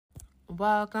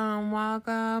Welcome,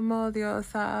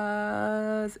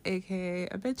 Modiosas, aka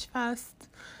a bitch fest,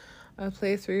 a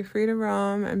place where you're free to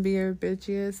roam and be your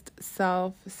bitchiest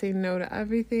self, say no to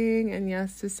everything and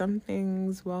yes to some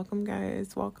things. Welcome,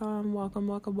 guys. Welcome.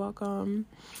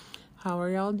 How are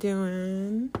y'all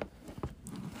doing? I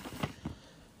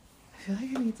feel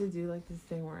like I need to do like this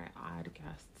thing where I add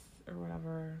guests or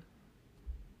whatever.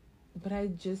 But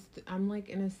I'm like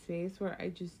in a space where I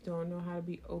just don't know how to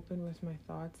be open with my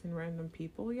thoughts and random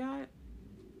people yet.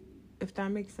 If that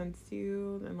makes sense to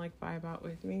you, then like vibe out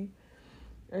with me.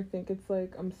 I think it's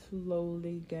like I'm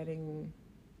slowly getting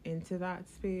into that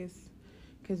space.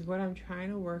 Because what I'm trying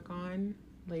to work on,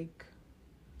 like,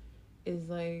 is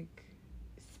like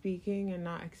speaking and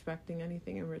not expecting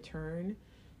anything in return.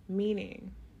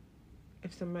 Meaning,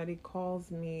 if somebody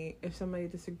calls me, if somebody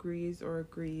disagrees or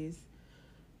agrees,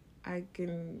 I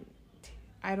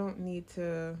don't need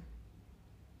to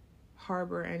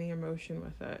harbor any emotion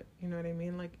with it. You know what I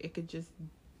mean? Like, it could just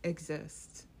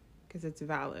exist because it's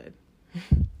valid,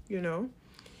 you know?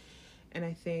 And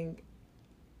I think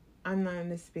I'm not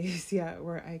in a space yet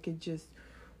where I could just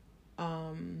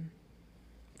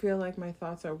feel like my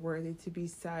thoughts are worthy to be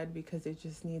said because they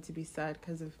just need to be said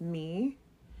because of me.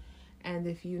 And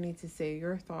if you need to say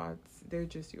your thoughts, they're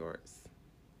just yours.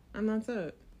 And that's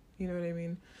it. You know what I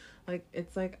mean? Like,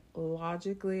 it's like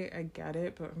logically I get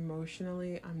it, but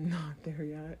emotionally I'm not there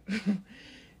yet.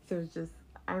 So it's just,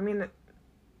 I mean,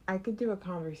 I could do a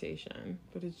conversation,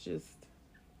 but it's just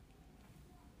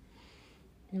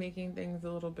making things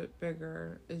a little bit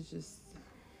bigger is just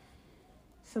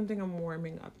something I'm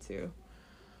warming up to.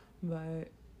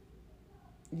 But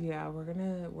yeah, we're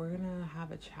gonna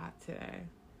have a chat today.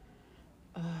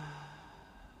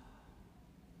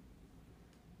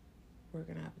 We're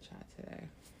gonna have a chat today.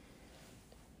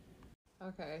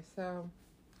 Okay, so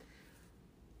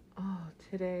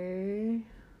today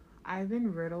I've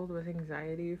been riddled with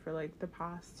anxiety for like the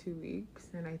past 2 weeks,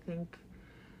 and I think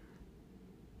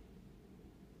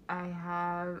I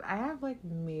have like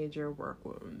major work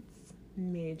wounds.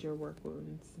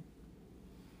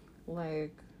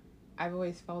 Like, I've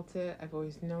always felt it, I've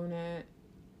always known it.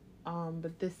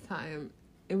 But this time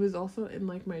it was also in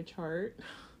like my chart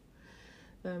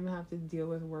that I'm gonna have to deal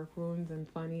with work wounds. And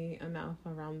funny enough,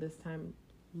 around this time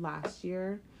last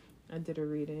year, I did a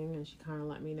reading and she kind of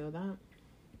let me know that.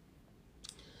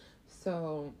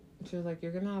 So she was like,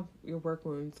 you're gonna have your work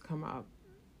wounds come up.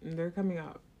 And they're coming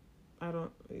up.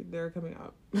 They're coming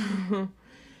up.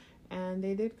 And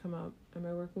they did come up. And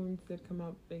my work wounds did come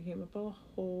up. They came up a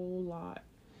whole lot.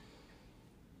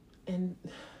 And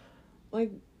like,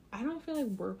 I don't feel like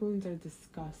work wounds are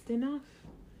discussed enough.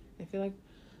 I feel like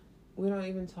we don't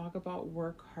even talk about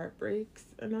work heartbreaks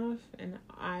enough. And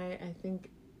I think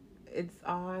it's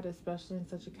odd, especially in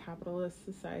such a capitalist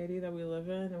society that we live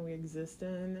in and we exist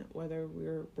in, whether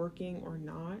we're working or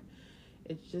not.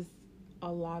 It's just a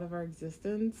lot of our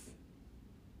existence,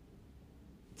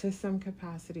 to some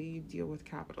capacity, deal with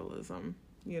capitalism,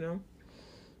 you know?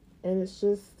 And it's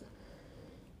just,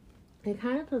 it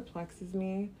kind of perplexes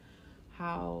me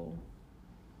how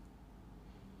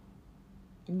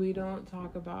we don't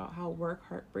talk about how work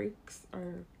heartbreaks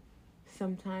are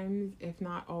sometimes, if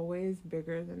not always,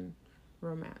 bigger than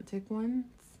romantic ones.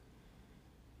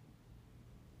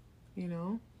 You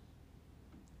know?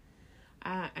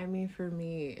 I mean, for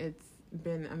me, it's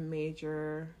been a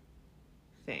major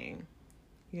thing,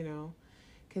 you know?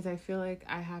 Because I feel like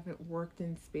I haven't worked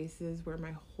in spaces where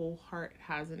my whole heart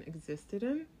hasn't existed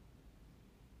in.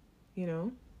 You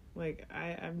know? Like,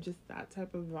 I'm just that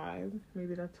type of vibe.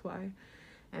 Maybe that's why.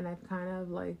 And I've kind of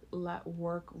like let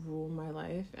work rule my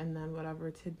life, and then whatever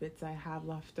tidbits I have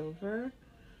left over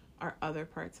are other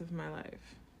parts of my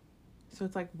life. So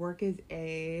it's like work is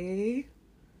A,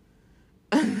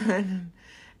 and then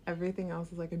everything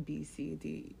else is like a B, C,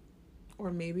 D,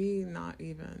 or maybe not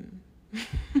even.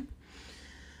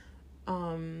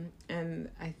 And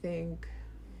I think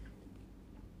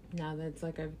now that it's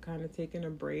like I've kind of taken a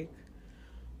break,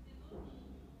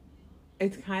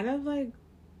 it's kind of like,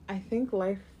 I think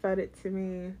life fed it to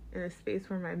me in a space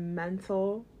where my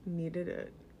mental needed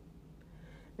it.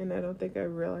 And I don't think I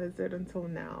realized it until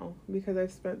now, because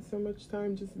I've spent so much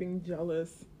time just being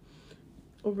jealous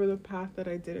over the path that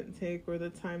I didn't take, or the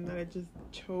time that I just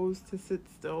chose to sit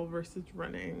still versus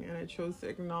running. And I chose to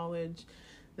acknowledge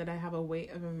that I have a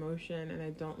weight of emotion and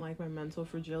I don't like my mental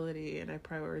fragility. And I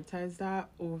prioritize that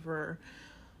over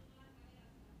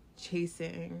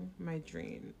chasing my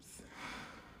dreams.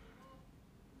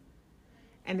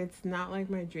 And it's not like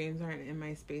my dreams aren't in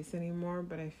my space anymore,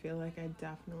 but I feel like I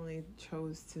definitely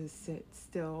chose to sit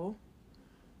still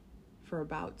for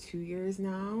about 2 years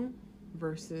now.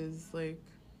 versus like,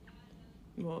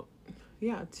 well,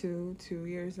 yeah, 2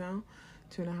 years now,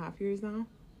 2.5 years now.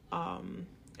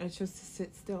 It's just to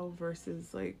sit still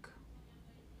versus like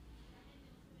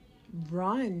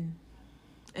run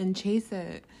and chase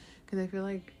it. Because I feel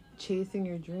like chasing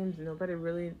your dreams, nobody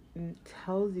really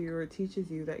tells you or teaches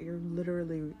you that you're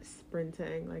literally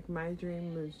sprinting. Like, my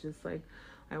dream was just like,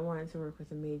 I wanted to work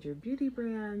with a major beauty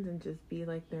brand and just be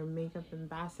like their makeup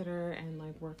ambassador and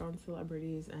like work on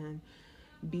celebrities and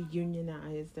be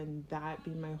unionized and that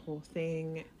be my whole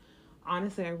thing.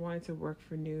 Honestly, I wanted to work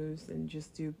for news and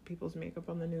just do people's makeup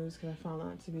on the news because I found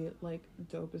that to be like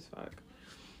dope as fuck.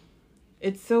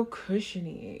 It's so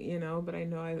cushiony, you know, but I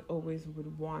know I always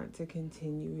would want to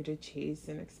continue to chase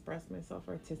and express myself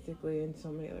artistically in so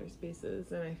many other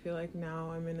spaces. And I feel like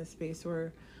now I'm in a space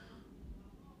where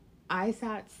I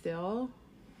sat still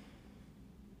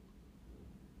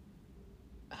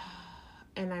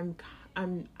and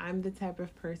I'm the type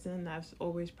of person that's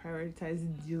always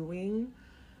prioritized doing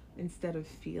instead of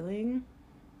feeling.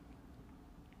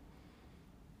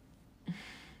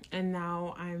 And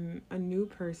now I'm a new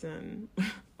person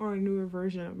or a newer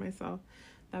version of myself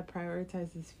that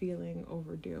prioritizes feeling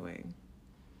over doing.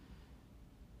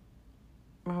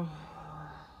 Oh.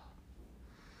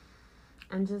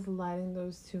 And just letting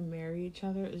those two marry each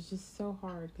other is just so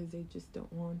hard because they just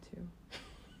don't want to.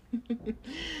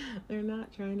 They're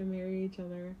not trying to marry each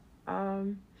other.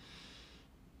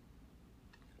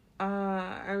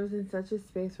 I was in such a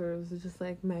space where it was just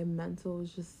like my mental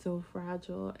was just so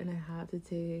fragile and I had to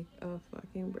take a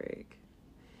fucking break.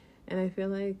 And I feel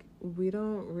like we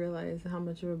don't realize how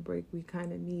much of a break we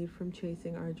kind of need from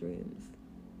chasing our dreams.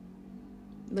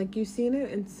 Like, you've seen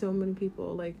it in so many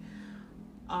people, like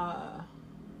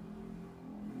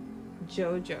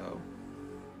JoJo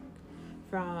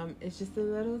from It's Just a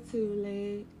Little Too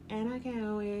Late and I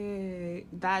Can't Wait.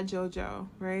 That JoJo,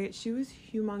 right? She was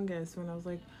humongous when I was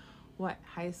like,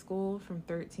 high school, from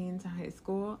 13 to high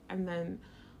school. And then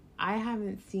I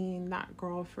haven't seen that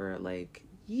girl for like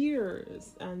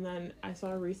years. And then I saw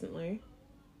her recently,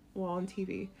 on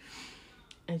TV.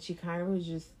 And she kind of was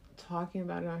just talking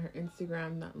about it on her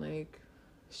Instagram that like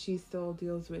she still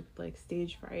deals with like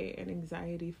stage fright and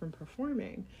anxiety from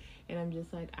performing. And I'm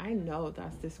just like, I know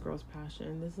that's this girl's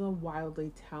passion. This is a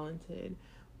wildly talented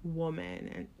woman.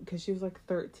 And because she was like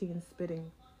 13 spitting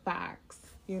facts.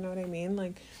 You know what I mean?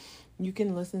 Like, you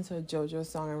can listen to a JoJo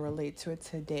song and relate to it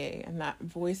today. And that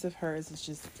voice of hers is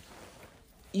just,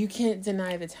 you can't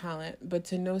deny the talent. But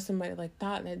to know somebody like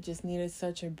that just needed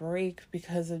such a break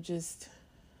because of just,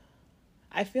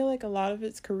 I feel like a lot of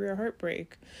it's career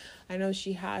heartbreak. I know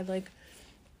she had like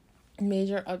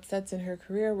major upsets in her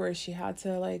career where she had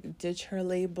to like ditch her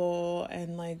label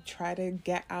and like try to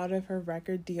get out of her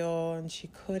record deal and she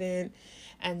couldn't,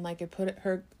 and like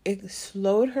it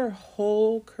slowed her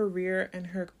whole career and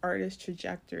her artist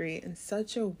trajectory in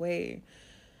such a way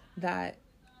that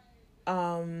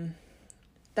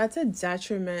that's a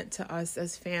detriment to us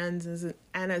as fans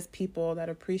and as people that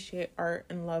appreciate art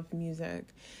and love music.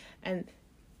 And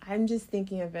I'm just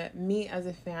thinking of it, me as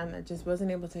a fan that just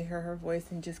wasn't able to hear her voice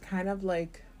and just kind of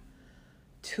like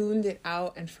tuned it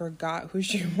out and forgot who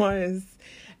she was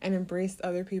and embraced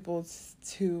other people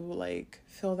to like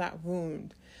fill that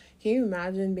wound. Can you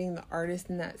imagine being the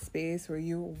artist in that space where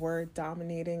you were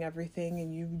dominating everything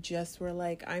and you just were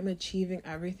like, I'm achieving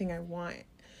everything I want,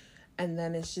 and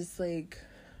then it's just like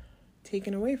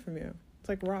taken away from you? It's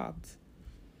like robbed,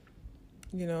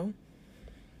 you know?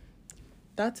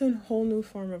 That's a whole new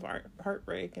form of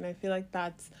heartbreak. And I feel like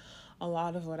that's a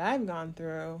lot of what I've gone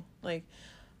through. Like,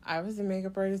 I was a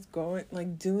makeup artist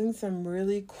doing some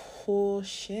really cool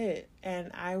shit.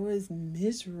 And I was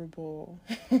miserable.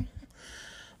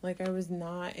 Like, I was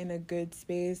not in a good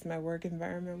space. My work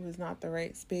environment was not the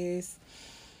right space.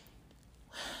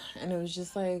 And it was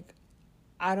just like,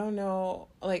 I don't know,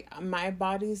 like, my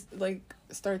body's like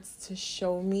starts to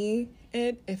show me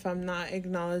it if I'm not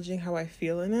acknowledging how I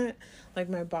feel in it. Like,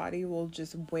 my body will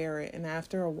just wear it, and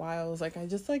after a while it was like I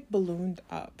just like ballooned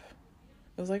up.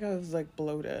 It was like I was like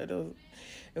bloated.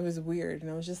 It was weird,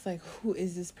 and I was just like, who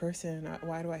is this person?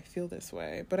 Why do I feel this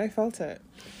way? But I felt it.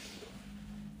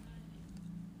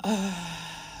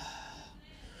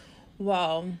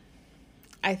 Well,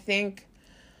 I think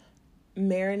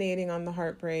marinating on the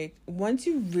heartbreak, once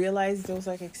you realize those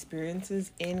like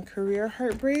experiences in career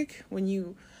heartbreak, when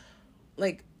you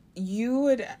like, you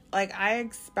would like, I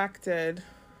expected,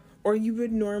 or you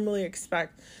would normally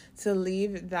expect to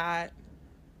leave that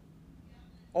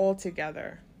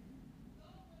altogether.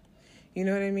 You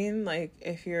know what I mean? Like,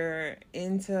 if you're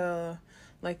into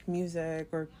like music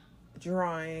or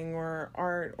drawing or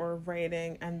art or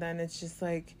writing, and then it's just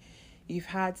like you've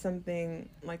had something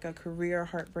like a career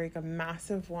heartbreak, a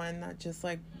massive one that just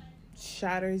like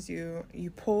shatters you.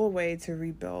 You pull away to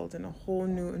rebuild in a whole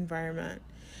new environment,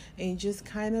 and you just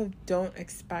kind of don't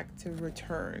expect to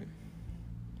return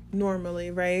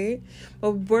normally, right?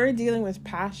 But we're dealing with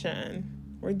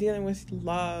passion, we're dealing with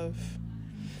love,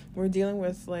 we're dealing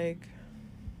with like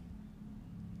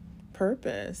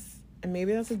purpose. And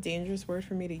maybe that's a dangerous word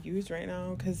for me to use right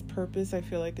now, because purpose, I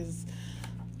feel like, is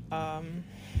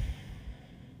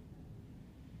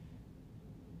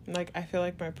like, I feel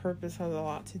like my purpose has a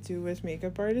lot to do with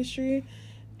makeup artistry,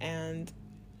 and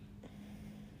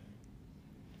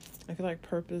I feel like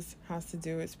purpose has to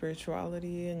do with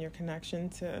spirituality and your connection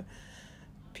to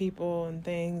people and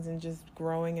things and just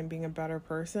growing and being a better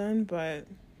person. But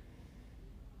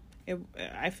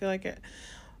I feel like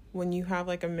when you have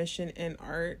like a mission in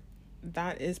art,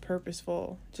 that is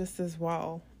purposeful just as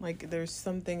well. Like, there's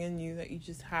something in you that you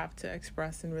just have to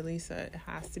express and release it. It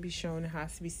has to be shown, it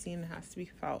has to be seen, it has to be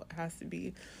felt, it has to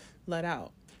be let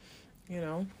out, you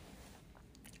know?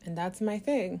 And that's my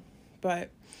thing.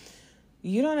 But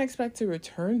you don't expect to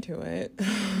return to it.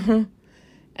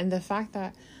 And the fact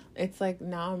that it's like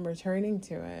now I'm returning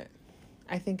to it,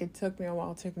 I think it took me a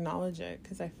while to acknowledge it,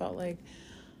 because I felt like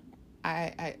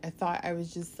I thought I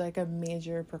was just like a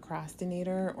major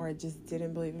procrastinator, or I just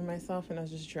didn't believe in myself and I was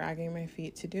just dragging my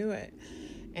feet to do it.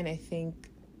 And I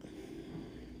think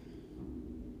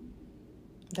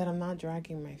that I'm not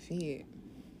dragging my feet.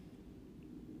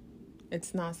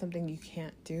 It's not something you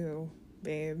can't do,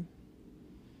 babe.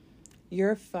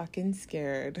 You're fucking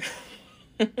scared.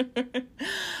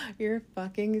 You're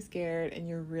fucking scared and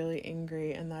you're really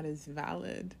angry, and that is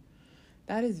valid.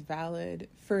 That is valid.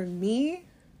 For me,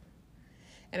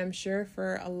 and I'm sure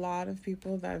for a lot of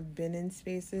people that have been in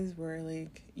spaces where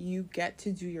like you get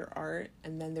to do your art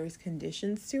and then there's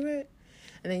conditions to it,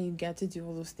 and then you get to do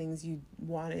all those things you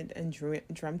wanted and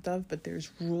dreamt of, but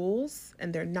there's rules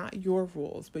and they're not your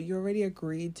rules, but you already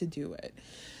agreed to do it.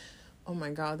 Oh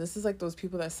my God, this is like those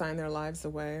people that sign their lives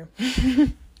away.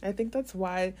 I think that's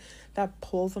why that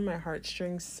pulls on my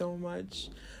heartstrings so much.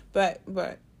 But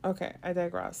okay, I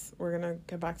digress. We're gonna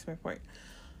get back to my point.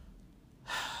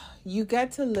 You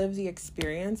get to live the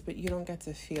experience, but you don't get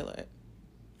to feel it.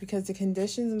 Because the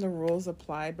conditions and the rules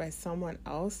applied by someone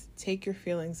else take your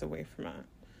feelings away from it.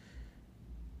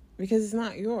 Because it's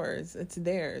not yours, it's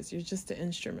theirs. You're just an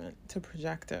instrument to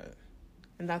project it.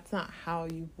 And that's not how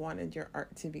you wanted your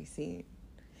art to be seen.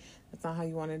 That's not how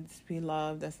you wanted it to be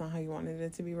loved. That's not how you wanted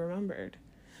it to be remembered.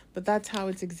 But that's how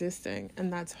it's existing,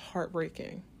 and that's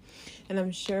heartbreaking. And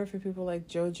I'm sure for people like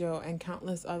JoJo and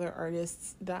countless other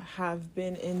artists that have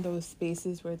been in those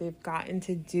spaces where they've gotten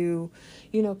to do,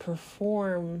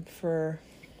 perform for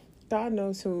God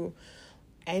knows who,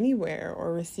 anywhere,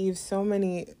 or receive so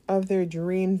many of their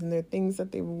dreams and their things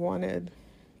that they wanted.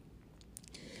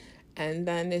 And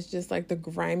then it's just like the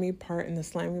grimy part and the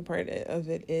slimy part of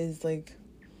it is like,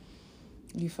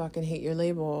 you fucking hate your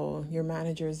label. Your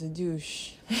manager is a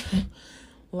douche.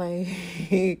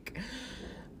 You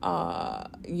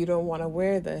don't want to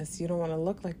wear this. You don't want to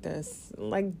look like this.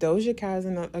 Like Doja Cat is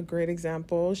a great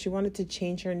example. She wanted to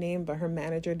change her name, but her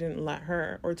manager didn't let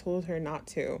her or told her not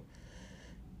to.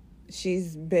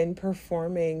 She's been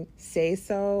performing Say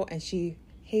So, and she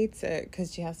hates it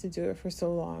because she has to do it for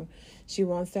so long. She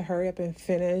wants to hurry up and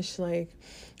finish like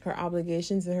her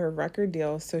obligations and her record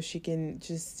deal so she can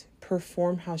just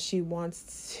perform how she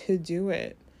wants to do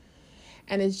it.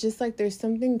 And it's just like there's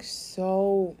something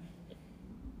so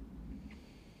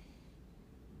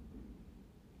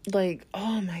like,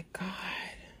 oh my God,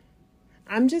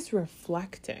 I'm just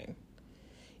reflecting,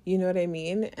 you know what I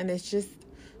mean? And it's just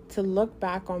to look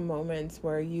back on moments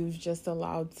where you've just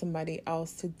allowed somebody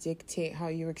else to dictate how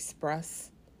you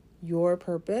express your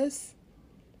purpose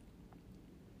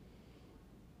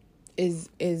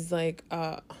is like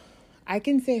I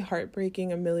can say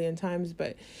heartbreaking a million times,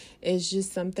 but it's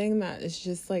just something that is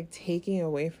just like taking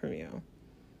away from you.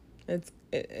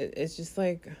 It's just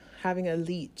like having a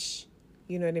leech.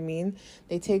 You know what I mean?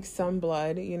 They take some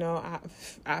blood,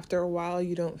 after a while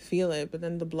you don't feel it, but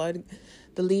then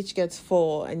the leech gets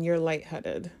full and you're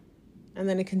lightheaded. And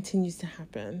then it continues to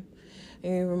happen.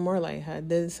 And you're even more lightheaded.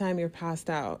 This time you're passed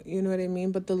out. You know what I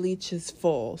mean? But the leech is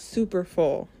full, super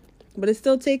full. But it's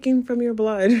still taking from your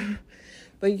blood.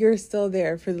 But you're still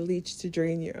there for the leech to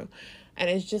drain you. And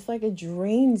it's just like it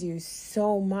drains you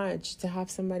so much to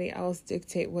have somebody else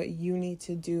dictate what you need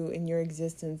to do in your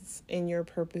existence, in your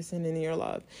purpose, and in your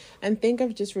love. And think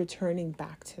of just returning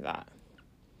back to that,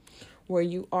 where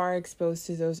you are exposed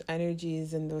to those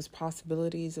energies and those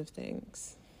possibilities of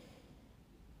things.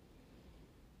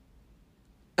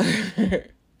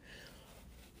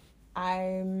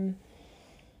 I'm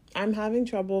having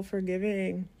trouble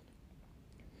forgiving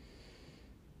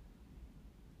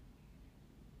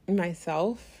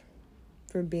myself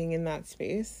for being in that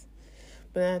space.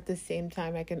 But at the same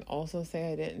time, I can also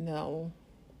say I didn't know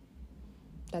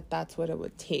that that's what it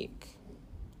would take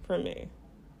for me.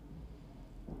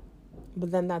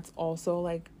 But then that's also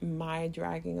like my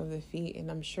dragging of the feet.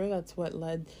 And I'm sure that's what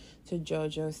led to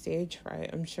JoJo's stage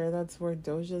fright. I'm sure that's where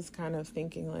Doja's kind of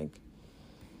thinking like,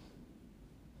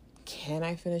 can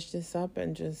I finish this up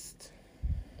and just,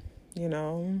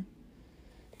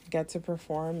 get to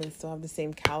perform and still have the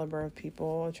same caliber of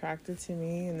people attracted to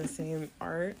me and the same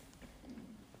art?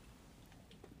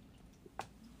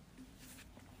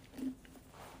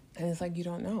 And it's like, you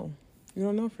don't know. You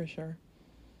don't know for sure.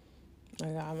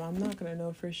 Like, I'm not going to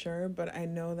know for sure, but I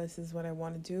know this is what I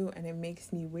want to do, and it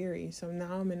makes me weary. So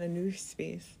now I'm in a new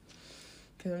space,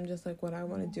 because I'm just like, what I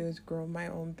want to do is grow my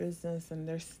own business, and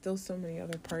there's still so many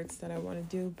other parts that I want to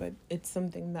do, but it's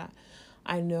something that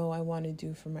I know I want to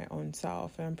do for my own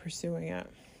self, and I'm pursuing it.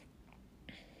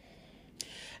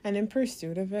 And in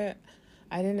pursuit of it,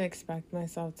 I didn't expect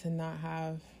myself to not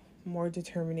have more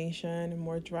determination and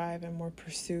more drive and more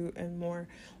pursuit and more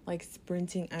like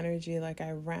sprinting energy like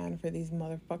I ran for these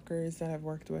motherfuckers that I've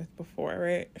worked with before,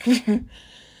 right?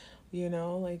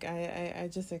 Like I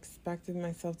just expected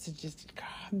myself to just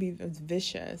be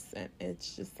vicious, and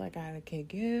it's just like I can't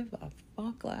give a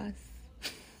fuck less.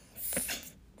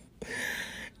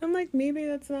 I'm like, maybe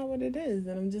that's not what it is.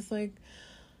 And I'm just like,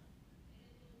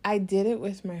 I did it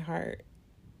with my heart,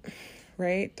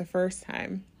 right? The first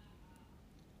time.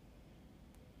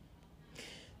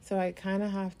 So I kind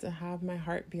of have to have my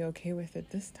heart be okay with it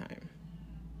this time.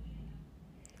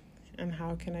 And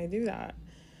how can I do that?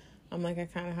 I'm like, I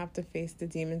kind of have to face the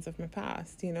demons of my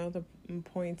past, the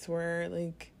points where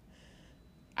like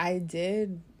I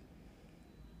did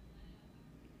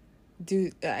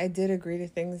agree to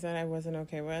things that I wasn't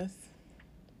okay with.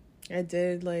 I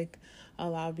did like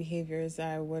allow behaviors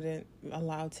that I wouldn't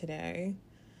allow today.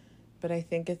 But I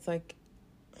think it's like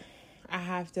I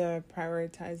have to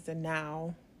prioritize the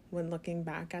now when looking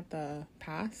back at the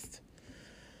past.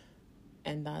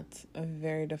 And that's a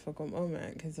very difficult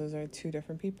moment because those are two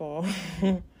different people.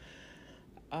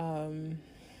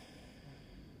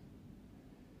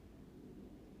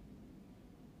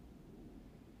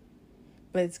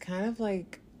 But it's kind of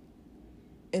like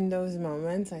in those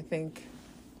moments, I think,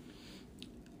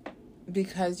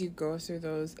 because you go through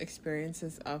those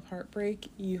experiences of heartbreak,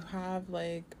 you have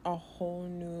like a whole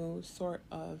new sort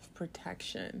of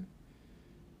protection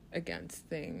against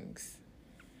things.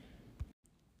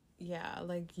 Yeah,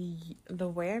 like the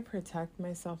way I protect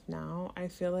myself now, I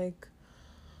feel like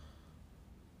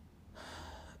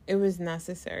it was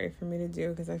necessary for me to do,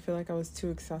 because I feel like I was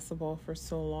too accessible for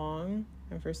so long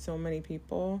and for so many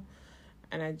people,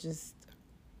 and I just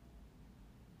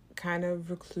kind of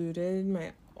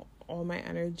recluded all my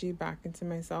energy back into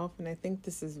myself. And I think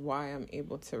this is why I'm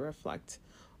able to reflect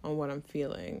on what I'm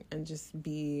feeling and just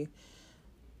be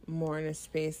more in a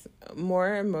space,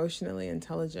 more emotionally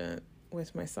intelligent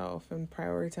with myself and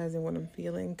prioritizing what I'm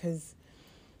feeling. Because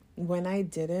when I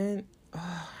didn't,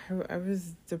 I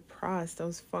was depressed. I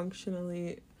was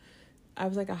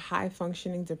like a high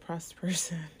functioning depressed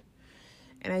person,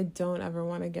 and I don't ever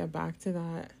want to get back to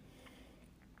that.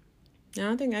 I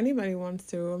don't think anybody wants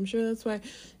to. I'm sure that's why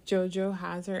JoJo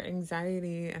has her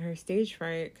anxiety and her stage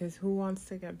fright, because who wants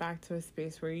to get back to a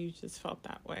space where you just felt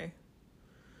that way?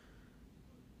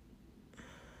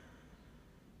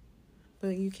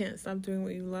 But you can't stop doing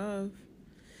what you love.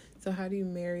 So how do you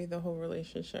marry the whole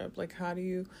relationship? Like, how do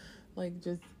you, like,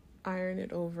 just iron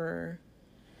it over?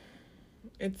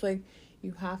 It's like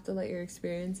you have to let your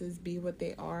experiences be what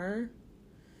they are,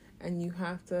 and you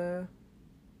have to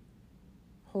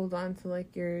hold on to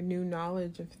like your new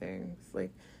knowledge of things.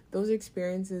 Like, those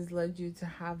experiences led you to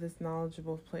have this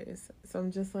knowledgeable place. So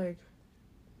I'm just like,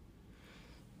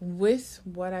 with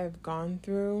what I've gone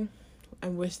through,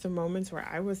 and with the moments where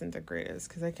I wasn't the greatest,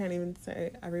 because I can't even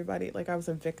say everybody, like, I was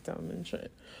a victim and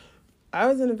shit. I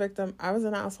wasn't a victim. I was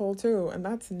an asshole too, and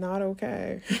that's not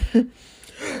okay.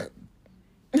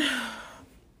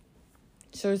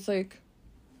 So it's like,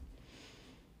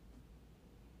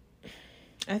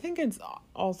 I think it's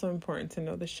also important to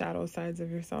know the shadow sides of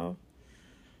yourself.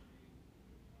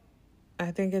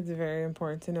 I think it's very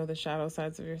important to know the shadow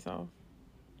sides of yourself.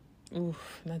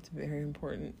 Oof, that's very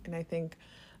important. And I think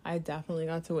I definitely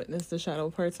got to witness the shadow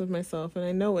parts of myself, and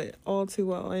I know it all too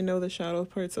well. I know the shadow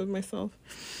parts of myself.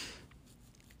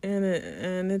 And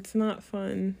it's not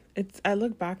fun. I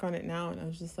look back on it now, and I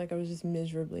was just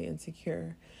miserably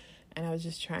insecure. And I was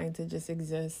just trying to just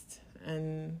exist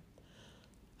and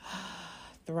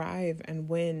thrive and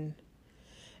win.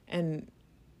 And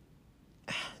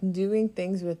doing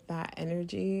things with that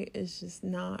energy is just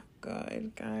not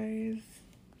good, guys.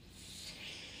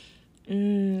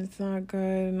 It's not good.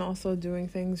 And also doing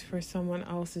things for someone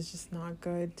else is just not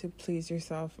good, to please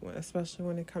yourself, especially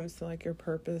when it comes to like your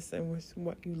purpose and with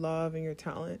what you love and your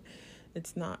talent.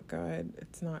 It's not good.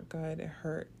 It's not good. It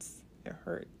hurts. It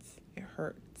hurts. It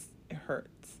hurts. It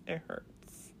hurts. It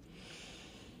hurts.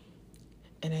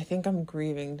 And I think I'm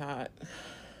grieving that.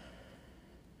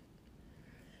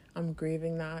 I'm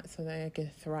grieving that so that I can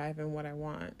thrive in what I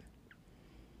want.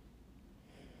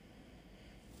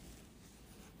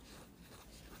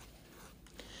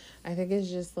 I think it's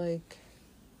just like,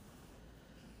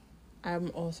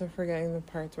 I'm also forgetting the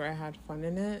parts where I had fun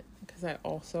in it, because I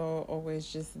also always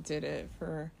just did it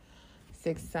for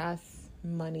success,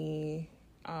 money,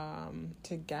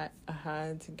 to get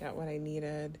ahead, to get what I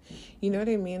needed. You know what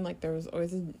I mean? Like, there was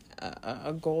always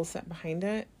a goal set behind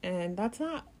it, and that's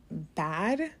not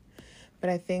bad,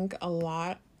 but I think a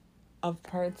lot of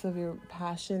parts of your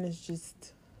passion is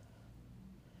just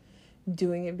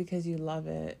doing it because you love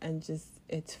it and just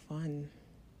it's fun,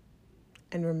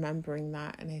 and remembering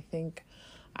that. And I think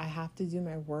I have to do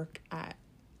my work at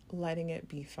letting it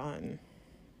be fun.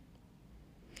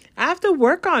 I have to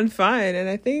work on fun, and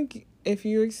I think if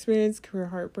you experience career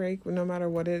heartbreak, no matter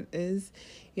what it is,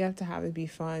 you have to have it be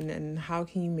fun. And how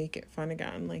can you make it fun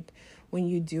again? Like, when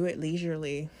you do it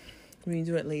leisurely, when you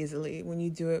do it lazily, when you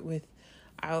do it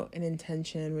without an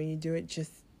intention, when you do it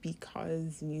just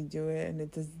because, and you do it and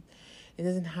it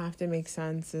doesn't have to make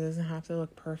sense. It doesn't have to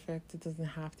look perfect. It doesn't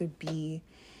have to be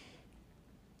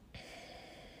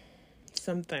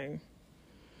something.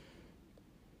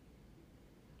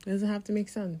 It doesn't have to make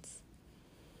sense.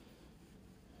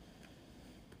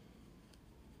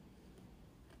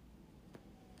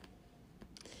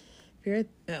 If you're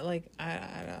like,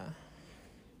 it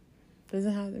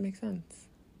doesn't have to make sense.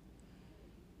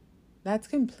 That's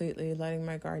completely letting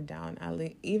my guard down, at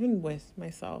least, even with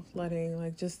myself, letting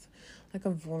like just like a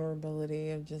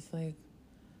vulnerability of just like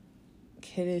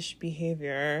kiddish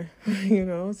behavior,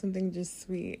 something just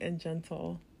sweet and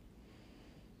gentle,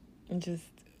 and just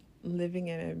living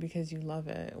in it because you love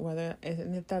it.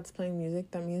 And if that's playing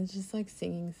music, that means just like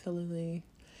singing sillily,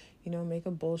 make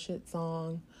a bullshit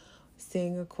song,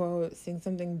 sing a quote, sing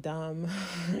something dumb,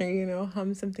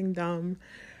 hum something dumb,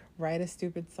 write a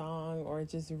stupid song, or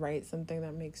just write something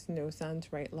that makes no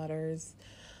sense, write letters,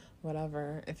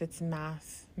 whatever. If it's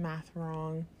math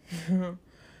wrong,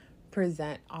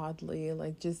 present oddly,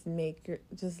 like just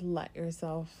let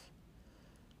yourself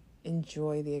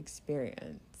enjoy the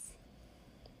experience.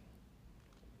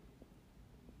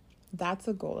 That's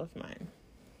a goal of mine.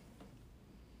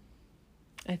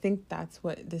 I think that's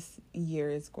what this year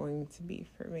is going to be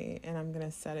for me, and I'm going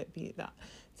to set it to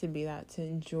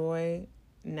enjoy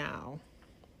now.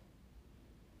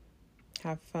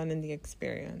 Have fun in the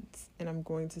experience, and I'm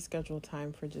going to schedule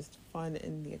time for just fun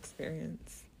in the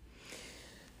experience.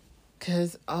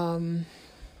 Cause,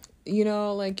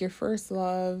 like your first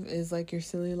love is like your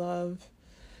silly love.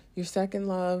 Your second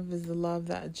love is the love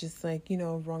that just like,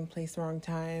 wrong place, wrong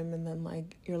time. And then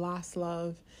like your last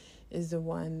love is the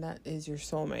one that is your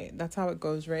soulmate. That's how it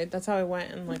goes, right? That's how it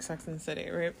went in like Sex and the City,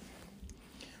 right?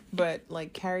 But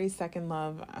like Carrie's second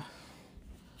love,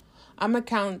 I'm gonna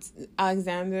count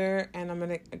Alexander and I'm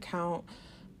gonna count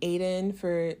Aiden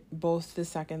for both the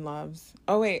second loves.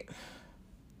 Oh wait,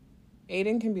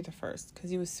 Aiden can be the first because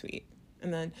he was sweet.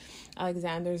 And then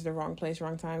Alexander's the wrong place,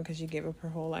 wrong time, because she gave up her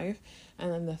whole life.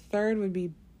 And then the third would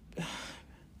be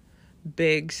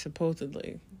Big,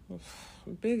 supposedly.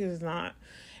 Big is not.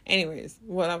 Anyways,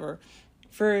 whatever.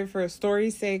 For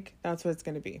story's sake, that's what it's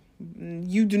going to be.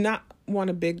 You do not want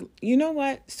a Big... You know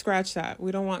what? Scratch that.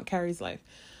 We don't want Carrie's life.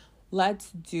 Let's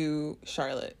do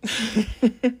Charlotte.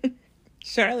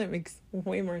 Charlotte makes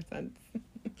way more sense.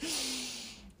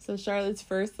 So Charlotte's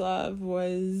first love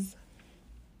was...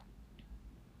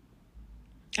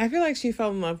 I feel like she fell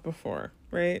in love before,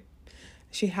 right?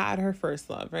 She had her first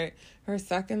love, right? Her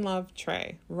second love,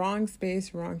 Trey. Wrong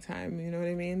space, wrong time. You know what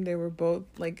I mean? They were both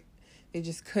like, they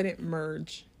just couldn't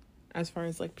merge as far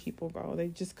as like people go. They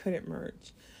just couldn't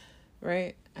merge,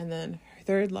 right? And then her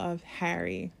third love,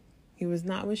 Harry. He was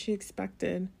not what she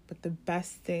expected, but the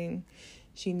best thing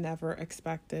she never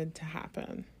expected to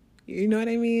happen. You know what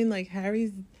I mean? Like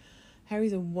Harry's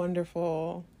a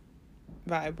wonderful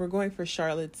vibe. We're going for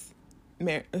Charlotte's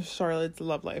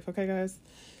love life, okay, guys?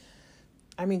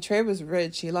 I mean, Trey was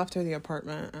rich. He left her the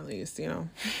apartment, at least,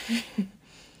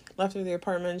 left her the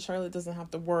apartment. Charlotte doesn't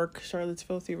have to work. Charlotte's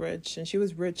filthy rich, and she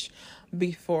was rich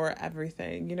before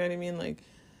everything. You know what I mean? Like,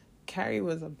 Carrie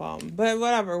was a bum. But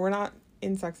whatever, we're not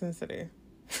in Sex and the City.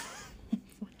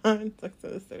 We're not in Sex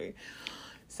and the City.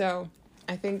 So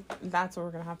I think that's what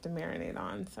we're going to have to marinate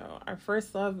on. So our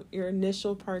first love, your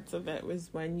initial parts of it was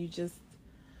when you just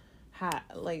had,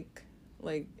 like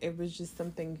it was just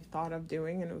something you thought of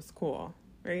doing and it was cool,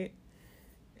 right?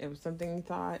 It was something you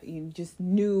thought, you just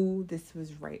knew this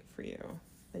was right for you.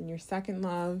 Then your second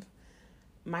love,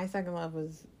 my second love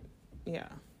was,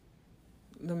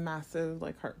 the massive,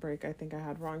 like, heartbreak. I think I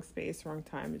had wrong space, wrong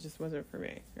time. It just wasn't for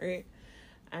me, right?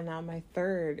 And now my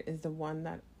third is the one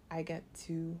that I get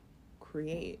to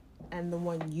create and the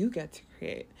one you get to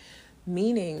create.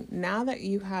 Meaning, now that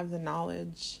you have the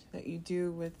knowledge that you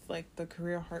do with, like, the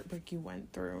career heartbreak you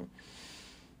went through,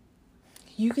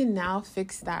 you can now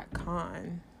fix that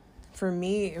con. For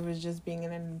me, it was just being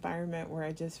in an environment where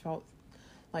I just felt,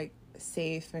 like,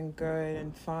 safe and good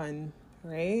and fun,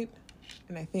 right?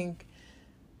 And I think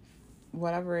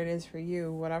whatever it is for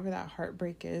you, whatever that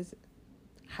heartbreak is,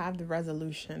 have the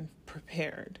resolution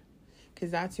prepared. Because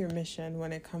that's your mission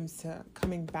when it comes to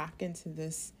coming back into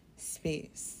this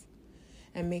space.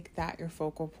 And make that your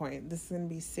focal point. This is going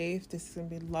to be safe. This is going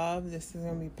to be love. This is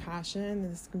going to be passion. And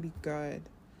this is going to be good.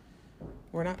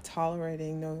 We're not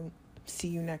tolerating no see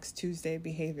you next Tuesday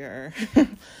behavior.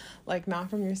 Like, not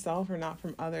from yourself or not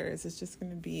from others. It's just going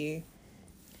to be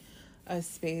a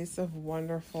space of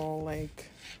wonderful, like,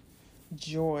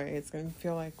 joy. It's going to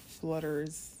feel like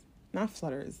not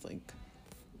flutters, like,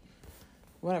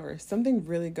 whatever, something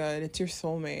really good. It's your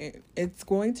soulmate. It's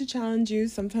going to challenge you.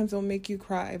 Sometimes it'll make you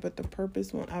cry, but the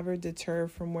purpose won't ever deter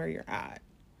from where you're at.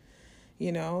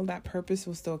 You know, that purpose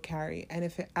will still carry. And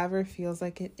if it ever feels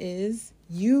like it is,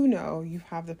 you know you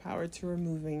have the power to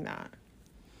removing that.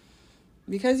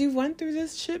 Because you've went through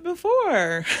this shit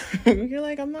before. You're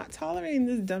like, I'm not tolerating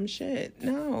this dumb shit.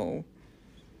 No.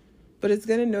 But it's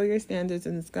going to know your standards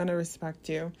and it's going to respect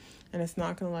you. And it's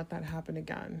not going to let that happen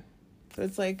again. So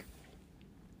it's like,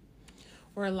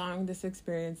 we're allowing this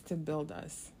experience to build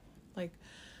us. Like,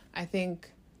 I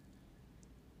think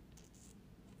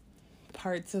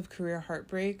parts of career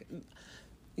heartbreak,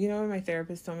 you know, my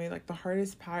therapist told me, like, the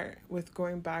hardest part with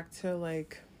going back to,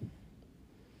 like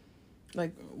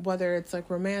whether it's, like,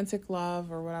 romantic love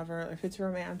or whatever, if it's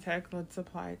romantic, let's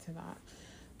apply it to that.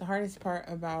 The hardest part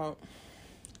about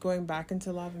going back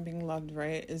into love and being loved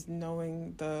right is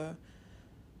knowing the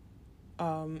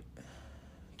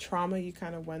trauma you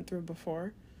kind of went through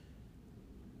before,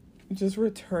 just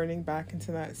returning back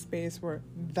into that space where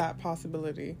that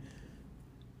possibility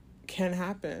can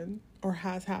happen or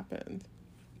has happened.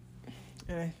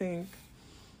 And I think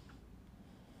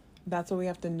that's what we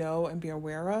have to know and be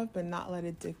aware of, but not let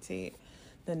it dictate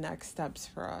the next steps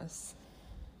for us.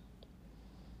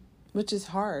 Which is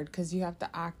hard because you have to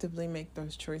actively make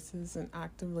those choices and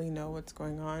actively know what's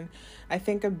going on. I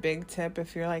think a big tip,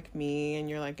 if you're like me and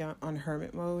you're, like, on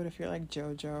hermit mode, if you're like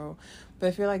JoJo, but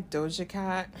if you're like Doja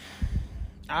Cat,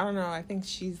 I don't know, I think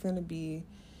she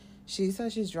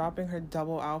says she's dropping her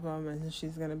double album and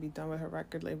she's going to be done with her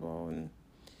record label, and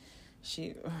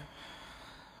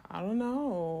I don't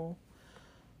know.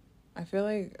 I feel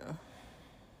like...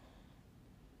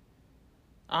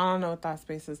 I don't know what that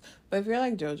space is, but if you're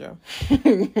like JoJo,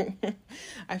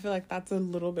 I feel like that's a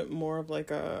little bit more of like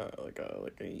a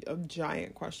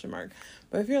giant question mark.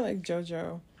 But if you're like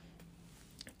JoJo,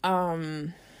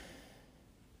 and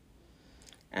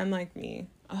like me,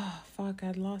 I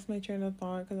lost my train of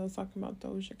thought because I was talking about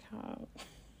Doja Cat.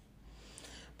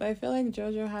 But I feel like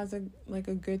JoJo has a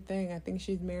good thing. I think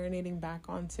she's marinating back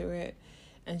onto it,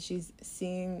 and she's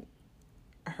seeing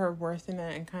her worth in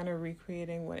it and kind of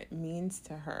recreating what it means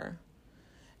to her,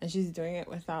 and she's doing it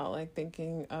without, like,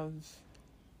 thinking of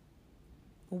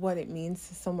what it means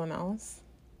to someone else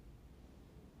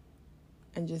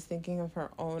and just thinking of her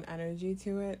own energy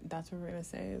to it. That's what we're gonna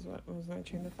say is what was my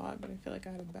train of thought, but I feel like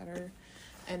I had a better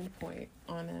end point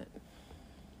on it.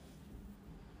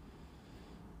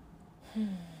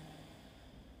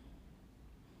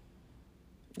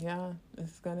 Yeah,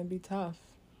 it's gonna be tough.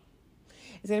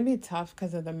 It's going to be tough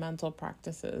because of the mental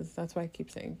practices. That's why I keep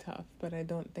saying tough. But I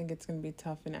don't think it's going to be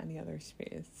tough in any other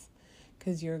space.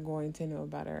 Because you're going to know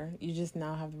better. You just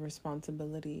now have the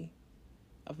responsibility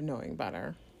of knowing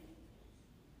better.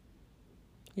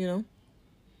 You know?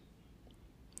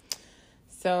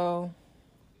 So,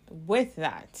 with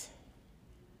that,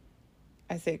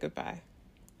 I say goodbye.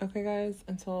 Okay, guys?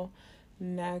 Until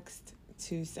next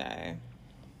Tuesday.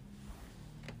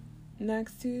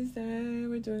 Next Tuesday,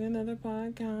 we're doing another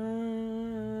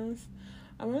podcast.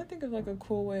 I want to think of like a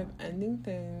cool way of ending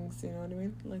things, you know what I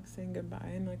mean? Like saying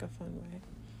goodbye in like a fun way.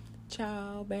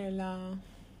 Ciao, Bella.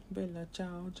 Bella,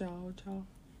 ciao, ciao, ciao.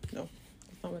 No,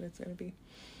 that's not what it's going to be.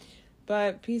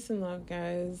 But peace and love,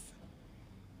 guys.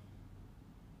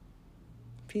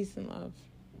 Peace and love.